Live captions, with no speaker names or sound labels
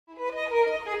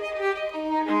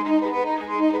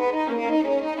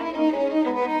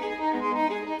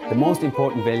The most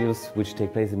important values which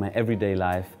take place in my everyday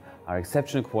life are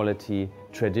exceptional quality,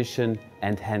 tradition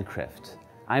and handcraft.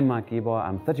 I'm Marc Gebauer,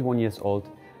 I'm 31 years old,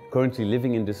 currently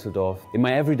living in Düsseldorf. In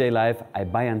my everyday life I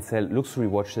buy and sell luxury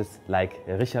watches like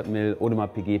Richard Mille,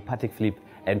 Audemars Piguet, Patek Philippe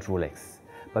and Rolex.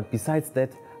 But besides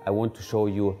that, I want to show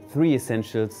you 3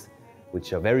 essentials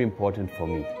which are very important for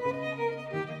me.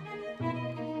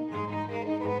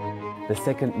 The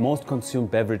second most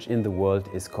consumed beverage in the world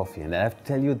is coffee, and I have to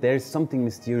tell you there is something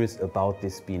mysterious about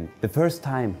this bean. The first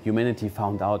time humanity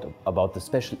found out about the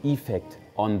special effect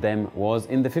on them was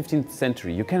in the 15th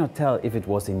century. You cannot tell if it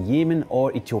was in Yemen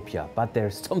or Ethiopia, but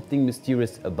there's something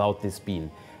mysterious about this bean.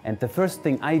 And the first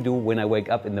thing I do when I wake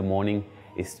up in the morning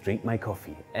is drink my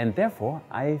coffee. And therefore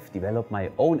I've developed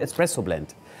my own espresso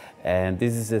blend. And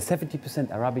this is a 70%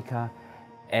 Arabica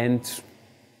and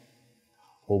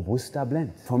Robusta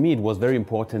blend. For me it was very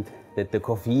important that the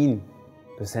caffeine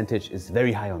percentage is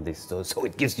very high on this, so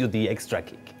it gives you the extra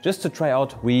kick. Just to try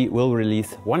out, we will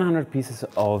release 100 pieces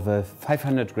of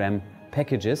 500 gram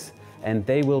packages, and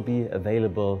they will be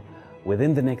available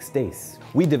within the next days.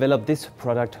 We developed this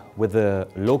product with a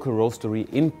local roastery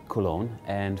in Cologne,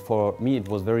 and for me it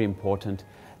was very important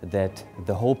that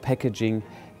the whole packaging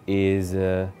is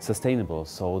sustainable,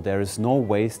 so there is no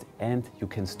waste and you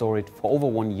can store it for over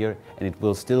 1 year and it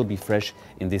will still be fresh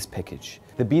in this package.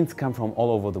 The beans come from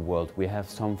all over the world. We have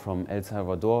some from El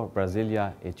Salvador,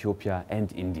 Brasilia, Ethiopia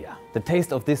and India. The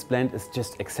taste of this blend is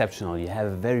just exceptional. You have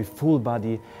a very full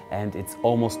body and it's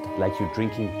almost like you're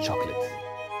drinking chocolate.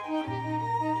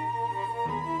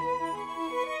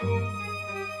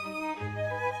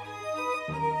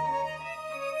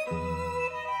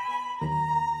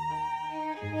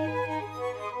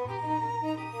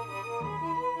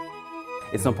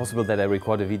 It's not possible that I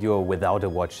record a video without a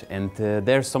watch, and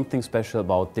there's something special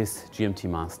about this GMT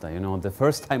Master. You know, the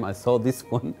first time I saw this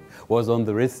one was on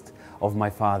the wrist of my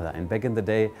father, and back in the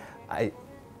day I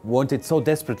wanted so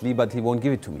desperately, but he won't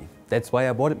give it to me. That's why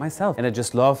I bought it myself. And I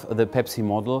just love the Pepsi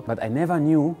model, but I never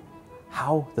knew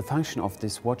how the function of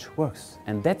this watch works.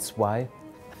 And that's why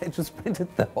I just printed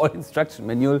the whole instruction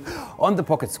manual on the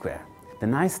pocket square. The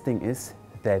nice thing is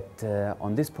that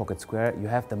on this pocket square you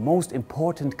have the most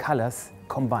important colors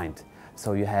combined.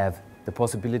 So you have the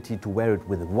possibility to wear it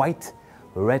with white,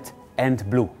 red and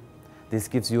blue. This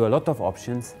gives you a lot of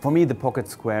options. For me the pocket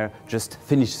square just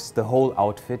finishes the whole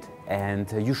outfit, and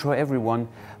you show everyone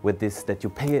with this that you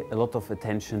pay a lot of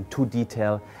attention to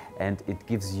detail, and it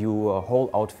gives you a whole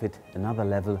outfit another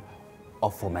level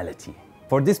of formality.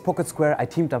 For this pocket square I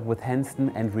teamed up with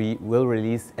Hanston, and we will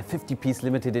release a 50-piece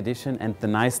limited edition, and the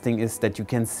nice thing is that you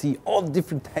can see all the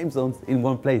different time zones in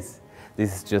one place.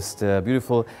 This is just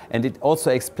beautiful, and it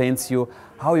also explains you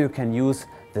how you can use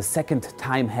the second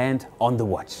time hand on the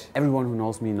watch. Everyone who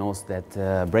knows me knows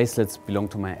that bracelets belong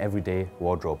to my everyday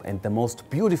wardrobe, and the most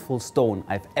beautiful stone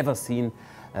I've ever seen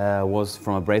was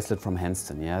from a bracelet from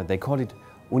Hanston. Yeah? They call it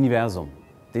Universum.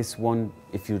 This one,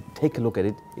 if you take a look at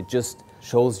it, it just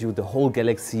shows you the whole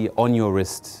galaxy on your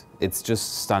wrist. It's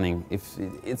just stunning.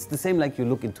 It's the same like you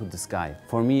look into the sky.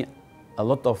 For me, a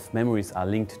lot of memories are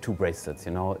linked to bracelets,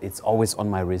 you know. It's always on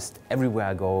my wrist, everywhere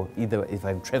I go, either if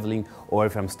I'm traveling or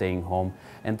if I'm staying home.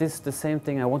 And this is the same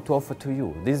thing I want to offer to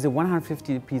you. This is a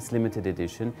 150-piece limited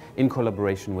edition in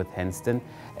collaboration with Hanston.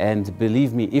 And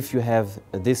believe me, if you have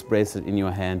this bracelet in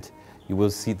your hand, you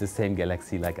will see the same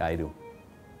galaxy like I do.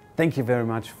 Thank you very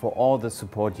much for all the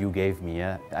support you gave me.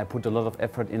 I put a lot of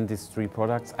effort in these 3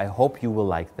 products. I hope you will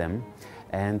like them.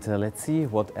 And let's see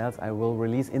what else I will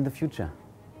release in the future.